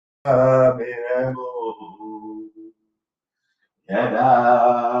miremo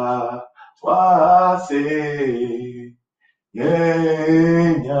yeda twase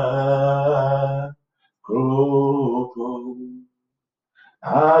yenya kropo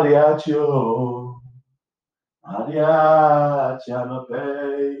ariacho ariachanope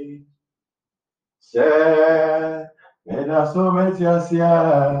se mena sometiasia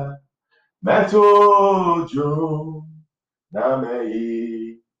metojo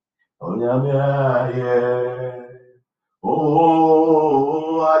namei onyamiaye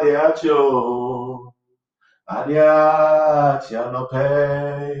oh ariacho ariachanope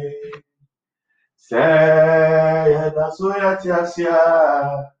se yeda soyatiasia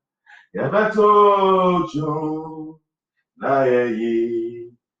yemetojo nayeyi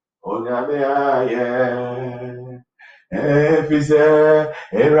onyamiaye efise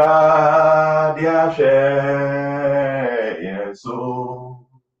eradiashe yeso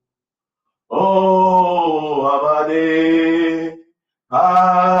oh amade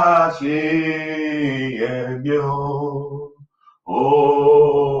ashi ebio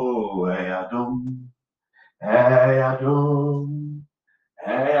oh eyadum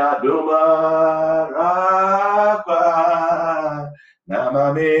eyadumarapa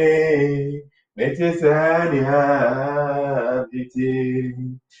namame metisenia biti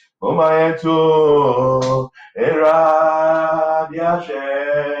omayetu eradiashe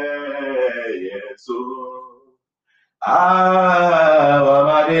yesu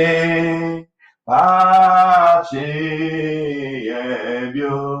awamade pachi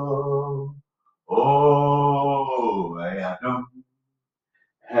ebio oh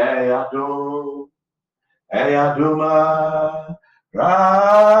eyaduma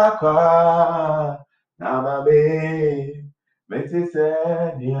rakwa namabe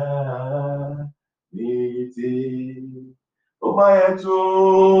metisenia niti umayetu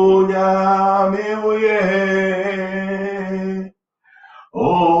nyamiuye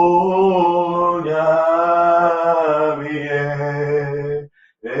oh nyamiye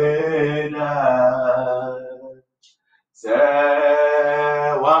ena se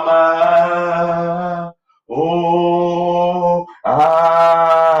wama oh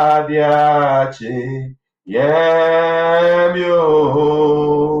adiachi yemyo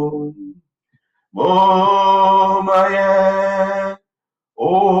momaye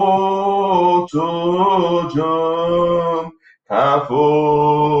oh tujum kafuro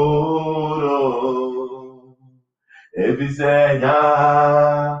ebisenya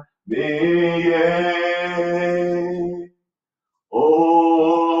miye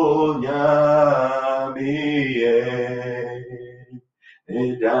oh nyamiye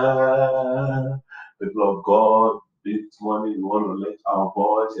people of God, this morning we want to lift our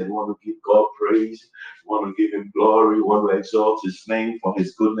voice and want to give God praise. We want to give him glory. We want to exalt his name for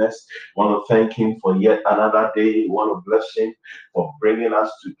his goodness. We want to thank him for yet another day. We want to bless him for bringing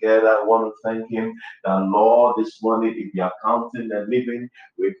us together. We want to thank him that Lord, this morning, if you are counting the living,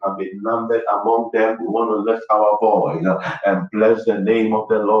 we can be numbered among them. We want to lift our voice and bless the name of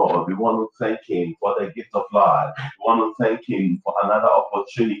the Lord. We want to thank him for the gift of life. We want to thank him for another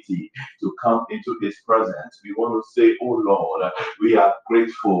opportunity to come into his presence. We want to say, oh Lord, we are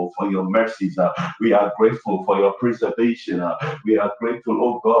grateful for your mercies. We are grateful for your preservation. We are grateful,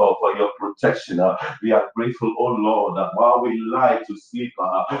 oh God, for your protection. We are grateful, oh Lord, that while we lie to sleep,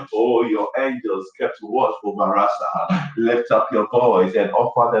 oh, your angels kept watch over us. Lift up your voice and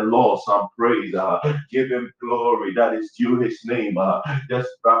offer the Lord some praise. Give him glory that is due his name. Just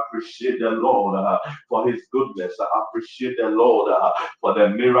appreciate the Lord for his goodness. Appreciate the Lord for the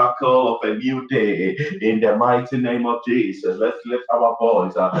miracle of a new day. In the mighty name of Jesus, let's lift our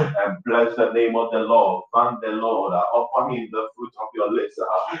voice and bless the name of the Lord. Thank the Lord. Offer him the fruit of your lips.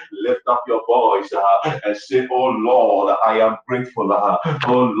 Lift up your voice and say, oh Lord, I am grateful.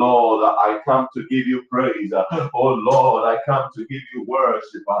 Oh Lord, I come to give you praise. Oh Lord, I come to give you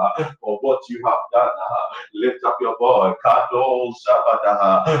worship for what you have done. Lift up your voice. Kado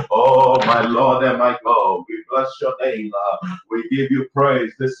Sabada. Oh my Lord and my God, we bless your name. We give you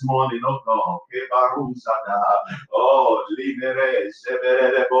praise this morning, oh God. Kebaru Sada. Oh, Libere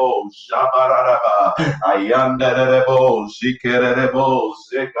Severebo Shabaraba. Ayandarebo Shikerebo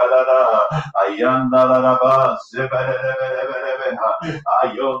Sekarada. Ayandaraba Severebe.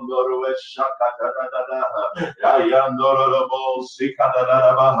 Ayondoro Shakadada, Ayandoro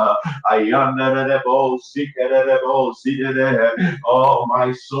Sikadada, Ayandabo Sikadabo Sidere. Oh,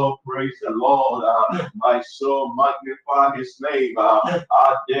 my soul, praise the Lord. My soul, magnify his name.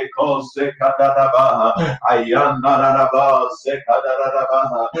 Adeko Sekadaba, Ayandaraba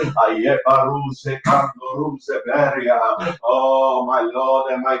Sekadaba, Ayebaru Sekandoru Severia. Oh, my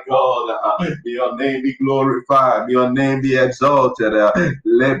Lord and my God, may your name be glorified, may your name be exalted.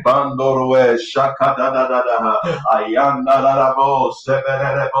 Lebandorwe Shakadada, Ayandarabo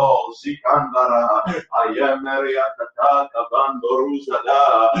Severebo Sikandara, Ayameria Kataka Bandoruzada,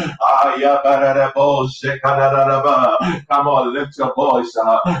 Ayabarabo Sekadaba. Come on, lift your voice.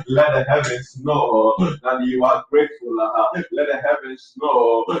 Let the heavens know that you are grateful. Let the heavens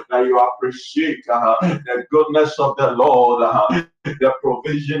know that you appreciate the goodness of the Lord, the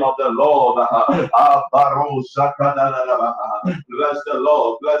provision of the Lord. Bless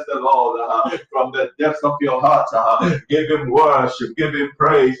the Lord from the depths of your heart. Give him worship, give him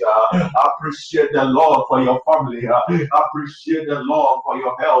praise. Appreciate the Lord for your family. Appreciate the Lord for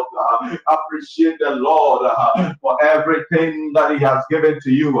your health. Appreciate the Lord for everything that he has given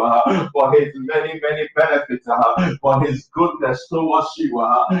to you, for his many, many benefits, for his goodness towards you.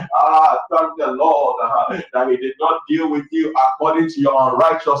 Thank the Lord that he did not deal with you according to your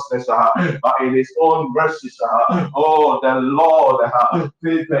unrighteousness, but in his own mercies. Oh, the Lord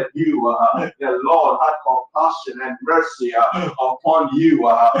favored you. The Lord had compassion and mercy upon you.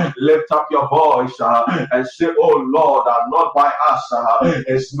 Lift up your voice and say, oh Lord, not by us,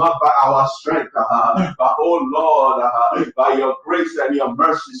 it's not by our strength, but oh Lord, by your grace and your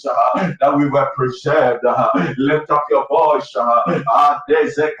mercies that we were preserved. Lift up your voice.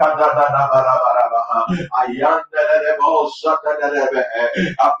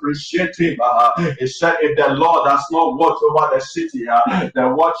 Appreciate him. He said, if the Lord has not watched over the city,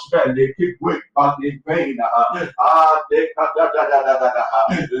 the watchmen they keep wait but in vain.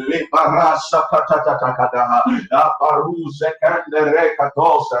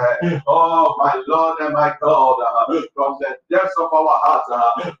 Oh, my Lord and my God, from the depths of our hearts,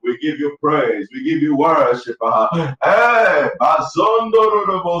 we give you praise, we give you worship. Oh,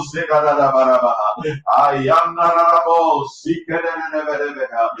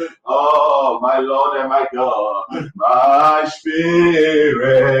 my Lord and my God, my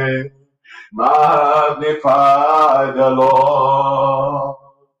spirit magnify the Lord.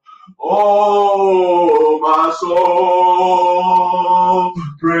 Oh, my soul,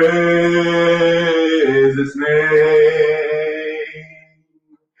 praise his name.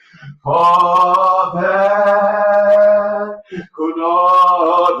 For that could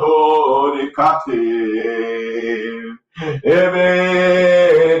not hold him captive,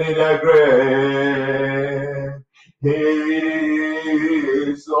 even in the grave.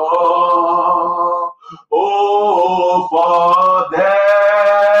 His Lord, oh, for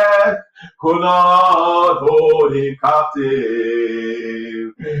death could not hold him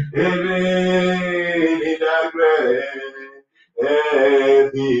captive, even in the grave.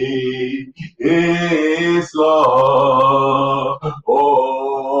 Heavy is Lord,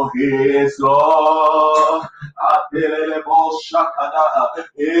 oh, his Lord.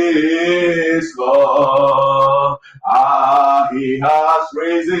 Is Lord. He has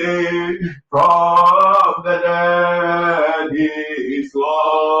risen from the dead. He is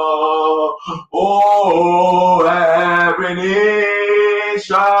Lord. Oh, every knee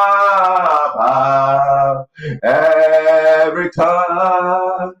shall bow, every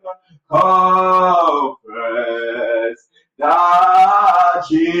tongue confess that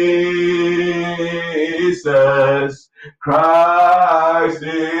Jesus Christ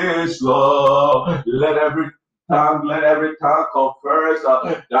is Lord. Let every tongue confess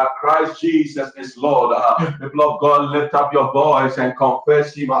that Christ Jesus is Lord. People of God, lift up your voice and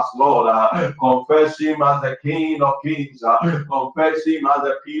confess him as Lord. Confess him as the King of Kings. Confess him as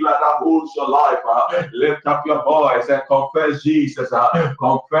the pillar that holds your life. Lift up your voice and confess Jesus.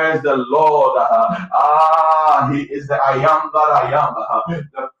 Confess the Lord. He is the I am that I am.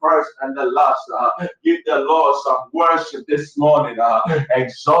 The first and the last. Give the Lord some worship this morning.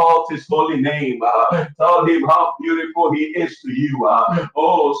 Exalt his holy name. Tell him how beautiful he is to you.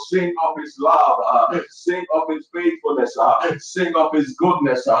 Oh, sing of his love. Sing of his faithfulness. Sing of his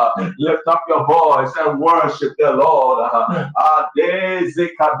goodness. Lift up your voice and worship the Lord.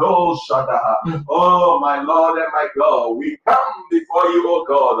 Oh, my Lord and my God, we come before you, oh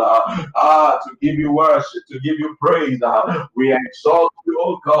God, to give you worship, to give you praise. We exalt you,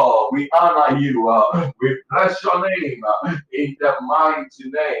 oh God. We honor you. We bless your name in the mighty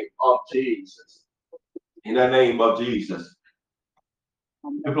name of Jesus. In the name of Jesus.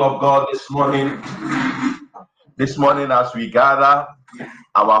 People of God, this morning as we gather,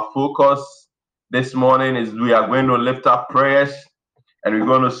 our focus this morning is we are going to lift up prayers and we're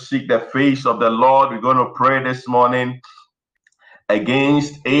going to seek the face of the Lord. We're going to pray this morning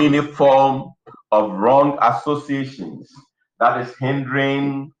against any form of wrong associations that is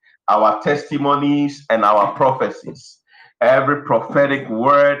hindering our testimonies and our prophecies. Every prophetic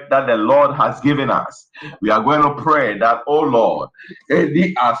word that the Lord has given us, we are going to pray that, oh Lord,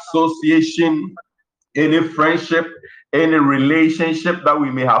 any association, any friendship, any relationship that we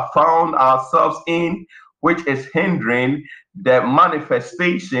may have found ourselves in, which is hindering the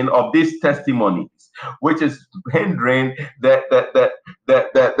manifestation of these testimonies, which is hindering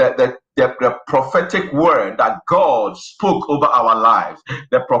the prophetic word that God spoke over our lives,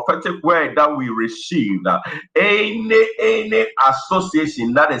 the prophetic word that we received, any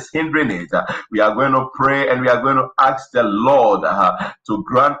association that is hindering it, we are going to pray and we are going to ask the Lord to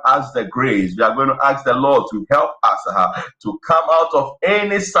grant us the grace. We are going to ask the Lord to help us to come out of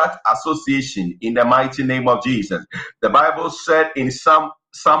any such association in the mighty name of Jesus. The Bible said in Psalm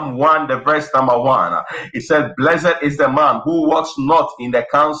 1, the verse number 1, it said, "Blessed is the man who walks not in the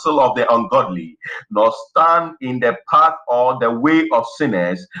counsel of the ungodly, nor stand in the path or the way of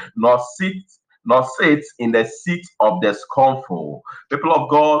sinners, nor sits in the seat of the scornful." People of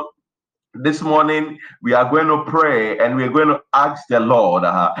God, this morning we are going to pray and we are going to ask the Lord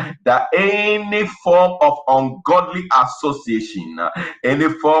that any form of ungodly association, any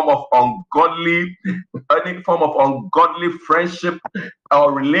form of ungodly friendship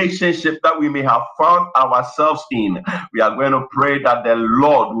or relationship that we may have found ourselves in, we are going to pray that the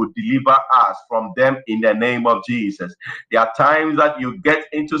Lord will deliver us from them in the name of Jesus. There are times that you get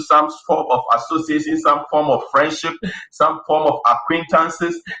into some form of association, some form of friendship, some form of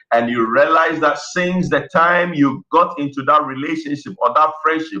acquaintances, and you realize that since the time you got into that relationship or that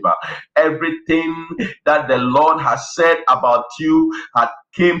friendship, everything that the Lord has said about you had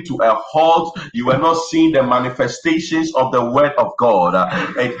came to a halt. You were not seeing the manifestations of the word of God.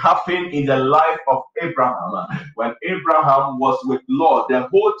 It happened in the life of Abraham. When Abraham was with Lord, the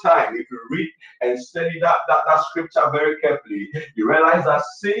whole time, if you read and study that scripture very carefully, you realize that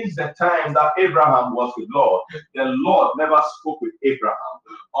since the time that Abraham was with Lord, the Lord never spoke with Abraham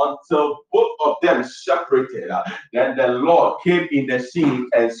until both of them separated. Then the Lord came in the scene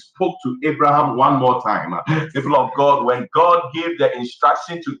and spoke to Abraham one more time. People of God, when God gave the instruction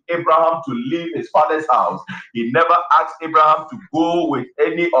to Abraham to leave his father's house, he never asked Abraham to go with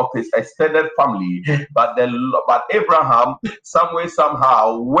any of his extended family, but Abraham some way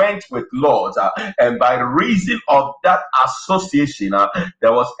somehow went with Lot, and by reason of that association,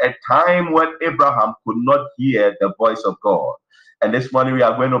 there was a time when Abraham could not hear the voice of God. And this morning we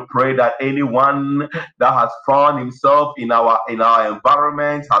are going to pray that anyone that has found himself in our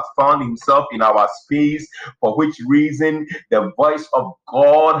environment, has found himself in our space, for which reason the voice of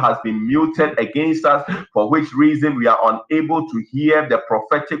God has been muted against us, for which reason we are unable to hear the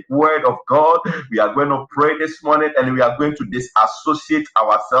prophetic word of God, we are going to pray this morning and we are going to disassociate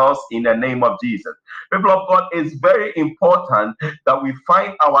ourselves in the name of Jesus. People of God, it's very important that we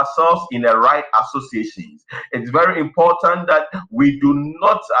find ourselves in the right associations. It's very important that we do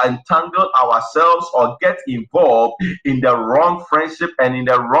not entangle ourselves or get involved in the wrong friendship and in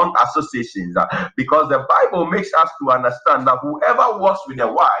the wrong associations, because the Bible makes us to understand that whoever walks with the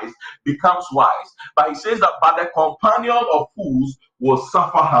wise becomes wise. But it says that by the companion of fools will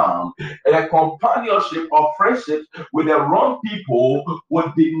suffer harm. And a companionship or friendship with the wrong people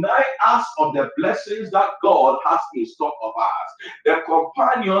will deny us of the blessings that God has in store of us. The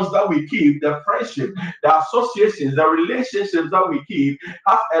companions that we keep, the friendship, the associations, the relationships that we keep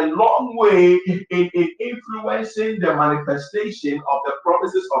have a long way in influencing the manifestation of the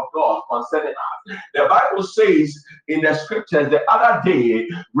promises of God concerning us. The Bible says in the scriptures the other day,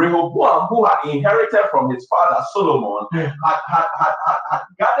 Rehoboam, who had inherited from his father Solomon, had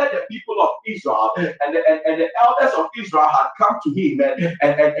gathered the people of Israel, and the elders of Israel had come to him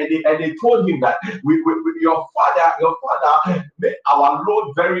and they told him that your father made our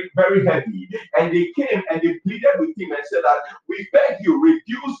load very, very heavy. And they came and they pleaded with him and said that we beg you,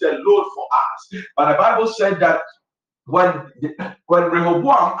 reduce the load for us. But the Bible said that when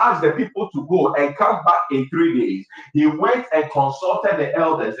Rehoboam asked the people to go and come back in 3 days, he went and consulted the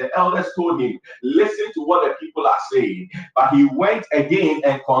elders. The elders told him, listen to what the people are saying. But he went again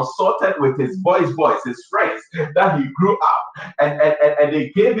and consulted with his boys, his friends that he grew up, and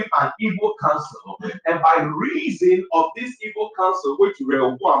they gave him an evil counsel. And by reason of this evil counsel which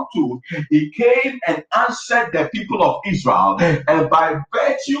Rehoboam took, he came and answered the people of Israel. And by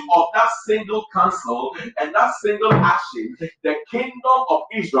virtue of that single counsel and that single ashes, the kingdom of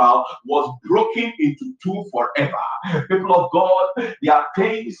Israel was broken into two forever. People of God, there are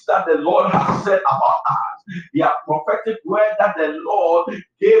things that the Lord has said about us. There are prophetic words that the Lord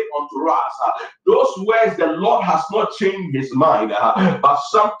gave unto us. Those words the Lord has not changed his mind. But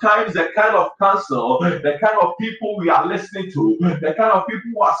sometimes the kind of counsel, the kind of people we are listening to, the kind of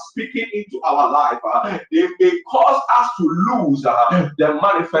people who are speaking into our life, they may cause us to lose the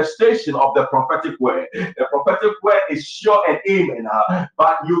manifestation of the prophetic word. The prophetic word is sure and amen,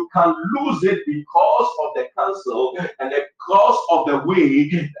 but you can lose it because of the counsel and because of the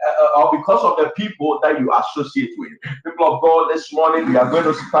way or because of the people that you associate with. People of God, this morning we are going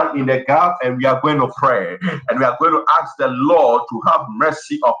to stand in the gap and we are going to pray, and we are going to ask the Lord to have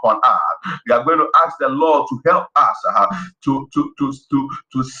mercy upon us. We are going to ask the Lord to help us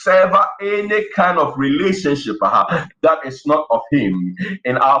to sever any kind of relationship that is not of him.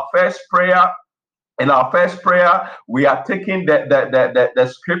 In our first prayer, we are taking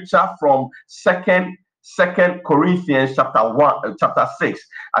the scripture from Second Corinthians chapter 6.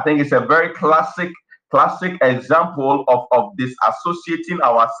 I think it's a very classic example of disassociating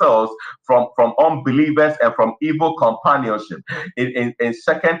ourselves from unbelievers and from evil companionship. In 2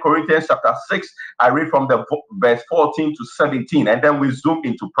 Corinthians chapter 6, I read from the verse 14 to 17, and then we zoom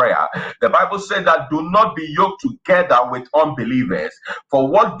into prayer. The Bible said that do not be yoked together with unbelievers. For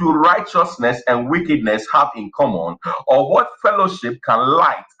what do righteousness and wickedness have in common? Or what fellowship can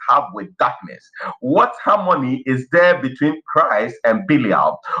light have with darkness? What harmony is there between Christ and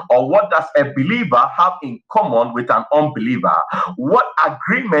Belial? Or what does a believer have in common with an unbeliever? What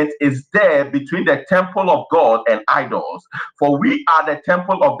agreement is there between the temple of God and idols? For we are the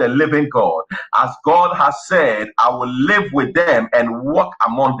temple of the living God. As God has said, I will live with them and walk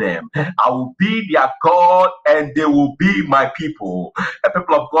among them. I will be their God and they will be my people. The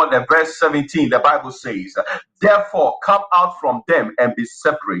people of God, the verse 17, the Bible says, therefore come out from them and be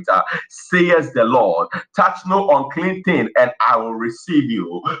separate, says the Lord. Touch no unclean thing and I will receive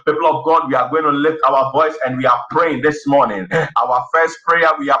you. People of God, we are going to lift our voice and we are praying this morning. Our first prayer,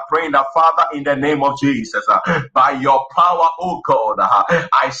 we are praying that Father, in the name of Jesus, by your power, oh God,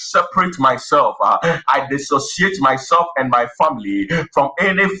 I separate myself. I dissociate myself and my family from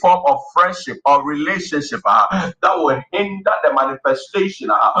any form of friendship or relationship that will hinder the manifestation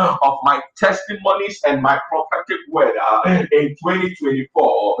of my testimonies and my prophetic word in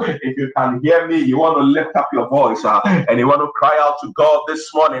 2024. If you can hear me, you want to lift up your voice and you want to cry out to God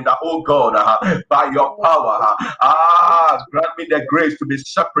this morning that, oh God, by your power, grant me the grace to be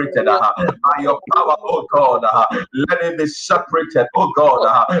separated by your power, oh God. Let it be separated, oh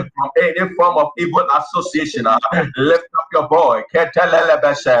God, from any form of evil association. Lift up your voice.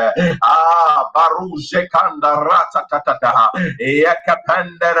 Baruje kanda rata tata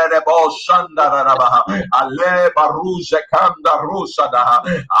yakapendere rebo shanda rabaha ale baruje kanda rusada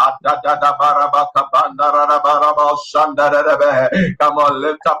adada barabaka banda rabaraba shanda rebe. Come on,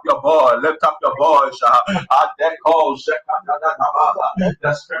 lift up your voice, lift up your voice. Adeko shekanda rabaha.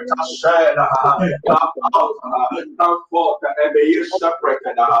 The scripture said, come out, come forth, and be ye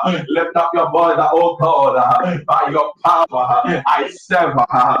separated. Lift up your voice, oh God, by your power, I sever,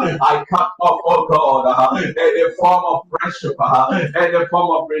 I cut off, oh God, any form of friendship, any form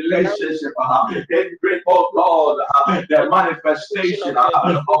of relationship, any great, oh God, the manifestation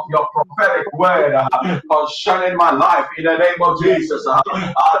of your prophetic word concerning my life in the name of Jesus.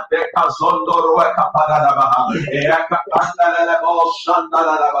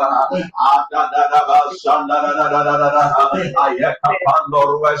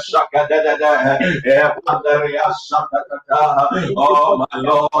 Oh my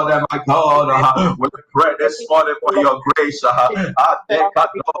Lord and my God, we pray this morning for your grace.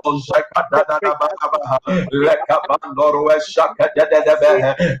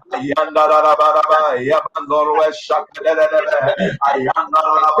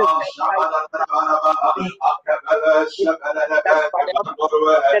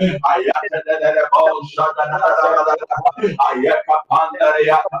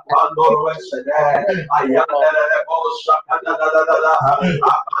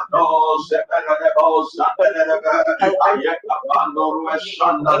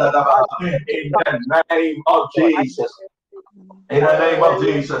 In the name of Jesus. In the name of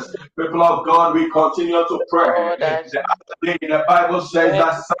Jesus, People of God, we continue to pray. The other day, the Bible says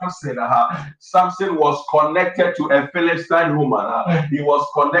that Samson was connected to a Philistine woman. He was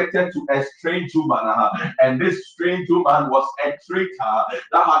connected to a strange woman. And this strange woman was a traitor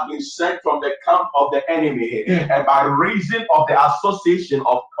that had been sent from the camp of the enemy. And by reason of the association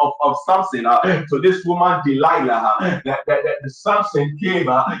of Samson to this woman, Delilah, the Samson came,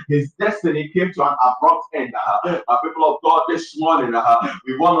 his destiny came to an abrupt end. People of God, this morning,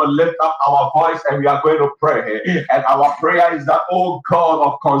 we want to lift up our voice and we are going to pray. And our prayer is that, oh God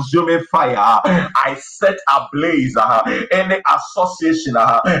of consuming fire, I set ablaze any association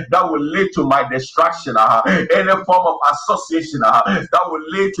that will lead to my destruction, any form of association that will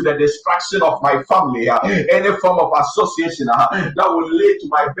lead to the destruction of my family, any form of association that will lead to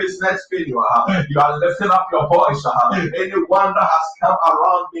my business failure. You are lifting up your voice. Anyone that has come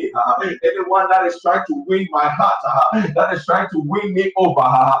around me, anyone that is trying to win my heart, that is trying to win me over,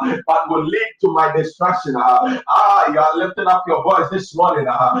 but will lead to my destruction. You are lifting up your voice this morning.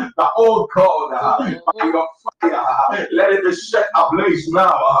 The oh God, by your fire, let it be set ablaze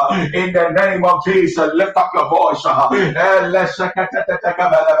now. In the name of Jesus, lift up your voice.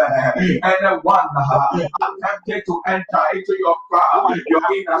 Anyone attempting to enter into your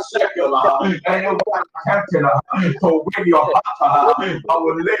inner circle, anyone attempting to win your heart, I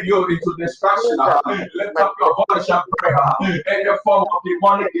will lead you into destruction. Lift up your voice and pray. Any form of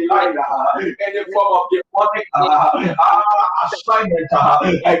demonic Delilah, any form of demonic assignment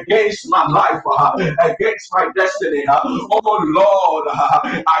against my life, against my destiny. Oh Lord,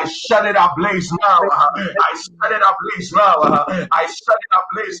 I set it ablaze now. I set it ablaze now. I set it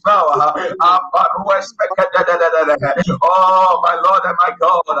ablaze now. Oh my Lord and my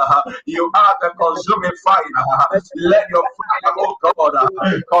God, you are the consuming fire. Let your fire, oh God,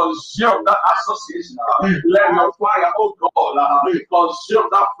 consume that association. Let your fire, oh God, consume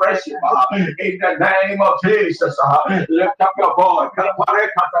that friendship. In the name of Jesus, lift up your voice.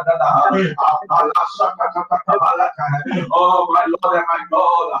 Oh my Lord and my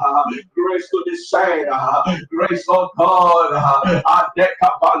God, grace to descend, grace, oh God,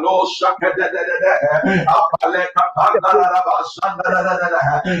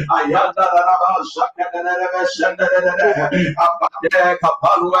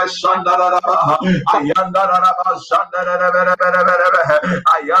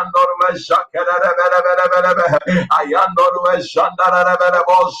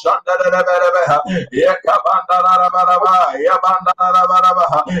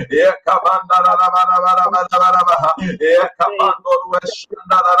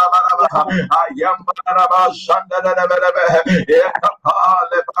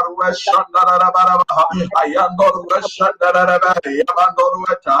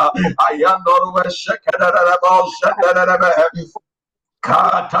 Come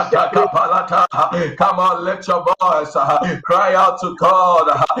on, lift your voice. Cry out to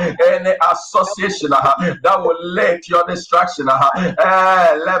God. Any association that will lead to your destruction.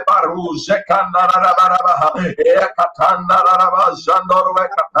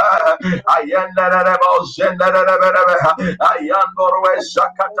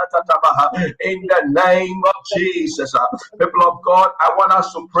 In the name of Jesus, people of God, I want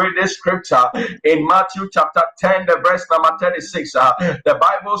us to pray this scripture in Matthew chapter 10, the verse number 36. The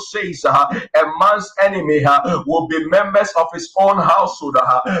Bible says a man's enemy will be members of his own household.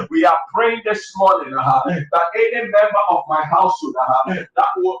 We are praying this morning that any member of my household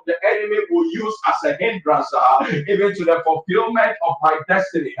the enemy will use as a hindrance even to the fulfillment of my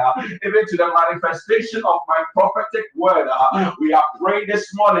destiny, even to the manifestation of my prophetic word. We are praying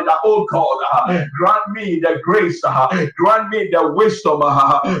this morning that, oh God, grant me the grace, grant me the wisdom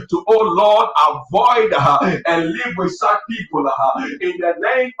to, oh Lord, avoid and live with such people. In the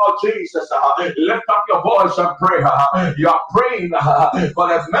name of Jesus, lift up your voice and pray. You are praying for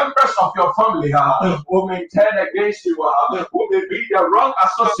the members of your family who may turn against you, who may be the wrong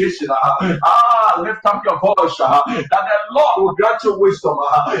association. Lift up your voice that the Lord will grant you wisdom.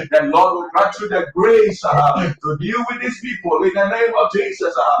 The Lord will grant you the grace to deal with these people. In the name of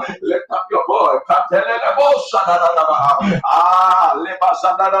Jesus, lift up your voice.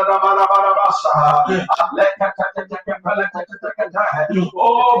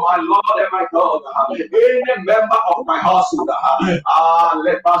 Oh my Lord and my God, any member of my household,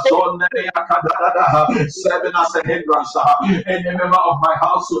 serving as a hindrance, any member of my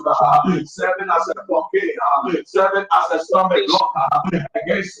household, serving as a blockade, serving as a stumbling block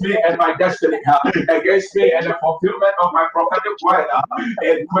against me and my destiny, against me and the fulfillment of my prophetic word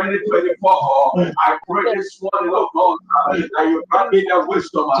in 2024. I pray this morning, oh God, that you grant me the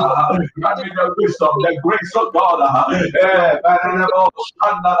wisdom, grant me the wisdom, the grace of God.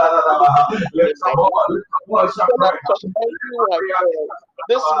 voice and pray.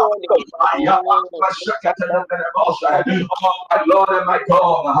 This morning, oh my Lord and my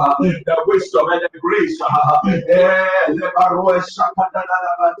God, the wisdom and the grace.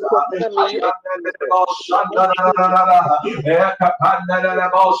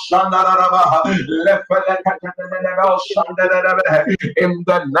 In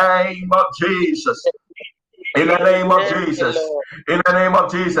the name of Jesus. In the name of Jesus. In the name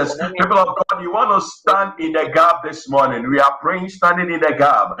of Jesus. People of God, you want to stand in the gap this morning. We are praying, standing in the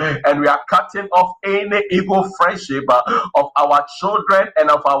gap, and we are cutting off any evil friendship of our children and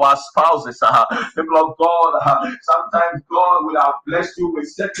of our spouses. People of God, sometimes God will have blessed you with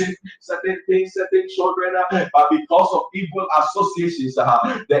certain things, certain children, but because of evil associations,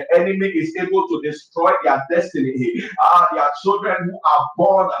 the enemy is able to destroy their destiny. Their children who are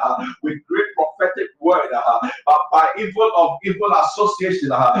born with great prophetic word, by evil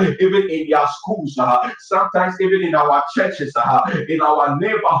association, even in their schools, sometimes even in our churches, in our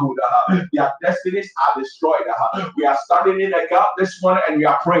neighborhood, their destinies are destroyed. We are standing in the gap this morning and we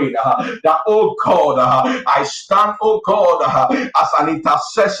are praying that, oh God, I stand, oh God, as an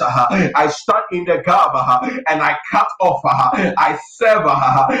intercessor. I stand in the gap and I cut off, I sever,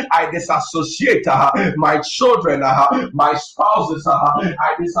 I disassociate my children, my spouses,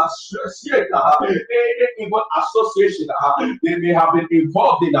 I disassociate any evil association they may have been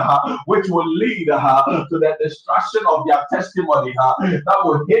involved in, which will lead to the destruction of their testimony, that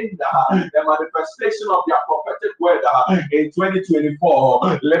will hinder the manifestation of their prophetic word in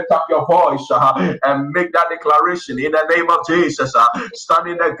 2024. Lift up your voice and make that declaration in the name of Jesus. Stand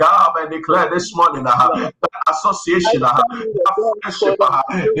in the gap and declare this morning that association, that friendship,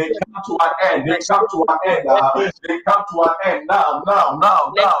 they come to an end. They come to an end. They come to an end now.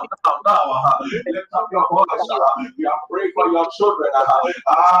 Lift up your voice. We are praying for your children.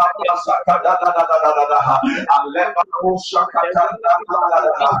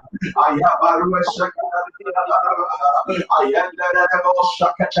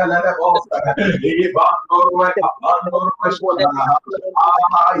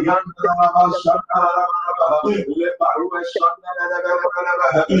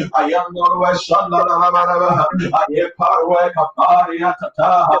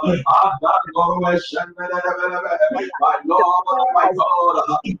 My Lord, my God,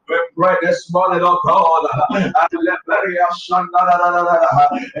 we pray this morning, oh God, and Leberia Shandana,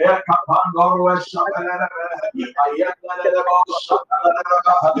 Ekapandor Shandana, Ayabalebo Shandana,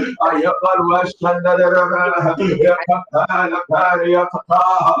 Ayabalebo Shandana, Ekapalaparia Tata,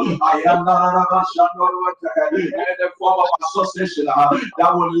 Ayana Shandor, in the form of association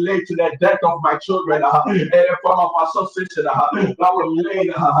that will lead to the death of my children, in the form of association that will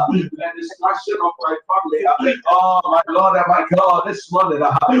lead the destruction of my family. Oh, my Lord and my God, this morning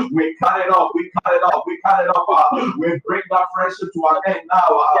we cut it off, we cut it off. We bring that friendship to an end now.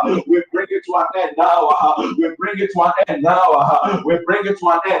 We bring it to an end now. We bring it to an end now. We bring it to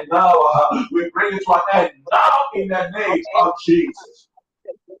an end now. We bring it to an end now in the name of Jesus.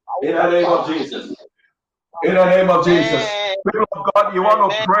 In the name of Jesus. In the name of Jesus. People of God, you want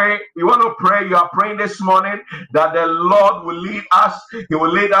to pray. You want to pray. You are praying this morning that the Lord will lead us. He will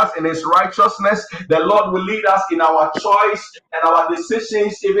lead us in His righteousness. The Lord will lead us in our choice and our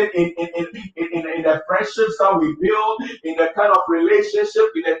decisions, even in the friendships that we build, in the kind of relationship,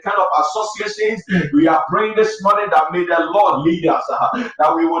 in the kind of associations. We are praying this morning that may the Lord lead us,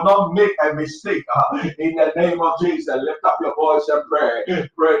 that we will not make a mistake. In the name of Jesus, lift up your voice and pray.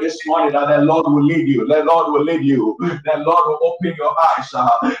 Pray this morning that the Lord will lead you. The Lord will lead you. The Lord will open your eyes.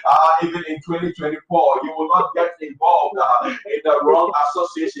 Even in 2024, you will not get involved in the wrong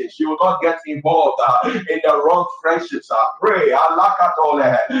associations. You will not get involved in the wrong friendships. Pray.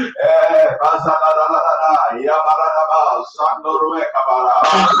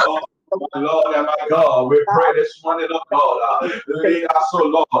 My Lord and my God, we pray this morning, oh God, lead us, oh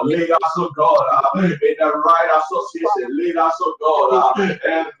Lord, lead us, oh God, in the right association, lead us, oh God,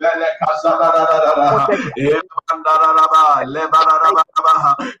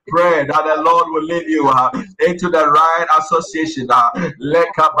 pray that the Lord will lead you into the right association.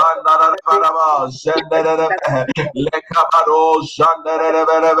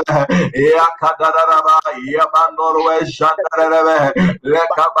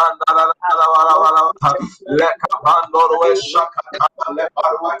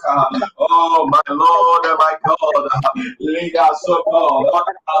 Oh my Lord and my God. Lead us, oh God.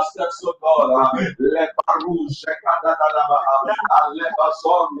 Order our steps, oh God. Let Baru Shekadadadaba. Let us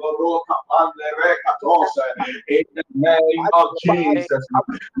on the road and the Rekatose. In the name of Jesus.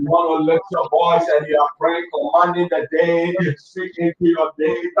 You want to lift your voice and you are praying, commanding the day, speak into your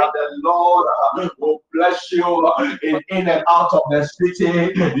day that the Lord will bless you in and out of the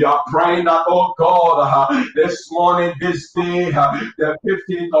city. You are praying that, oh God, this morning, this day, the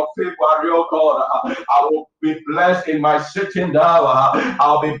 15th of February, oh God, I will be blessed in my sitting down.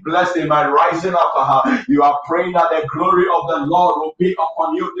 I'll be blessed in my rising up. You are praying that the glory of the Lord will be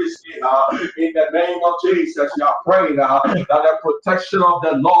upon you this day. In the name of Jesus, you are praying that the protection of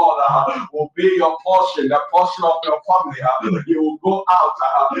the Lord will be your portion, the portion of your family. You will go out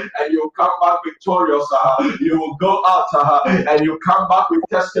and you will come back victorious. You will go out and you come back with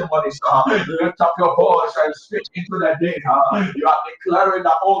testimonies. Lift up your voice and speak into the day. You are declaring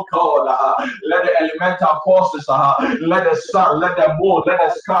that, oh God, let the elemental forces, let the sun, let the moon, let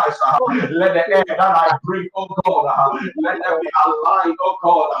the skies, let the air that I breathe, oh God, let them be aligned, oh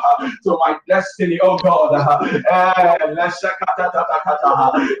God, to my destiny, oh God. Let's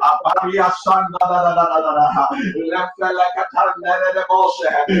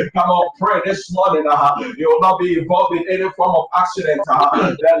come on, pray this morning. You will not be involved in any form of accident.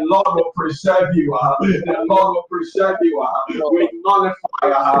 The Lord will preserve you. The Lord will preserve you. We nullify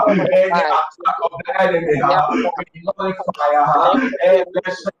any attack of the enemy. We nullify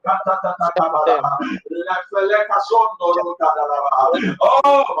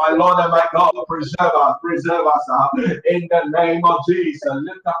oh, my Lord and my God, preserve us in the name of Jesus.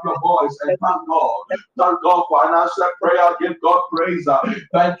 Lift up your voice and thank God. Thank God for an answered prayer. Give God praise.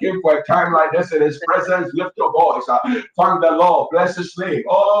 Thank Him for a time like this in His presence. Lift your voice. Thank the Lord. Bless His name.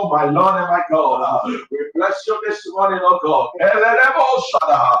 Oh, my Lord and my God. We bless you this morning, oh God.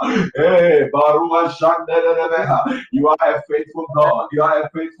 You are a faithful God. You are a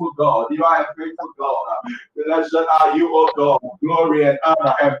faithful God. You are a faithful God. Blessed are you, oh God. Glory and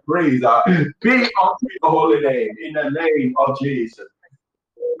honor and praise be unto your holy name in the name of Jesus.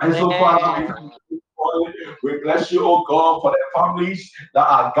 And so, Father, we bless you, oh God, for the families that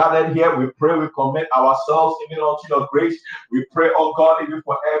are gathered here. We pray, we commit ourselves even unto your grace. We pray, oh God, even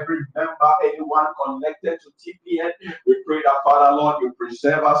for every member, anyone connected to TPN. We pray that, Father, Lord, you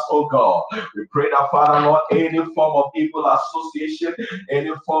preserve us, oh God. We pray that, Father, Lord, any form of evil association,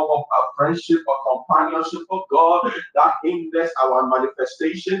 any form of friendship or companionship, oh God, that hinders our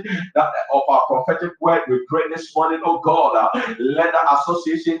manifestation that of our prophetic word. We pray this morning, oh God, let the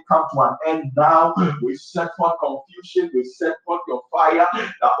association come to an end now. We set forth confusion, we set forth your fire,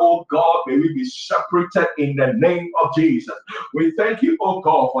 that, oh God, may we be separated in the name of Jesus. We thank you, oh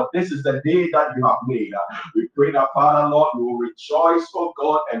God, for this is the day that you have made. We pray that, Father, Lord, we will rejoice, oh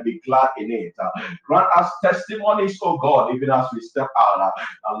God, and be glad in it. Grant us testimonies, oh God, even as we step out.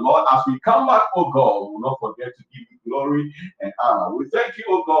 And Lord, as we come back, oh God, we will not forget to give you glory and honor. We thank you,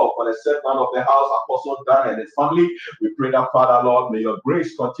 oh God, for the servant of the house, Apostle Dan and his family. We pray that, Father, Lord, may your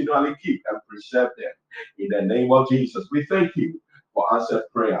grace continually keep and preserve them. In the name of Jesus, we thank you for answered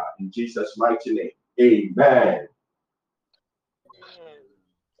prayer. In Jesus' mighty name, amen.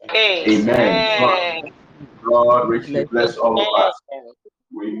 Amen. God richly bless all of us.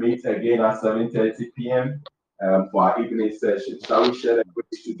 We meet again at 7:30 p.m. For our evening session. Shall we share the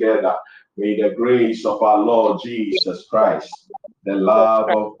grace together? May the grace of our Lord Jesus Christ, the love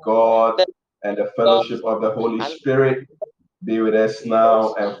of God, and the fellowship of the Holy Spirit be with us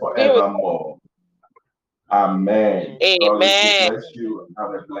now and forevermore. Amen. God bless you.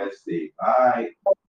 Have a blessed day. Bye.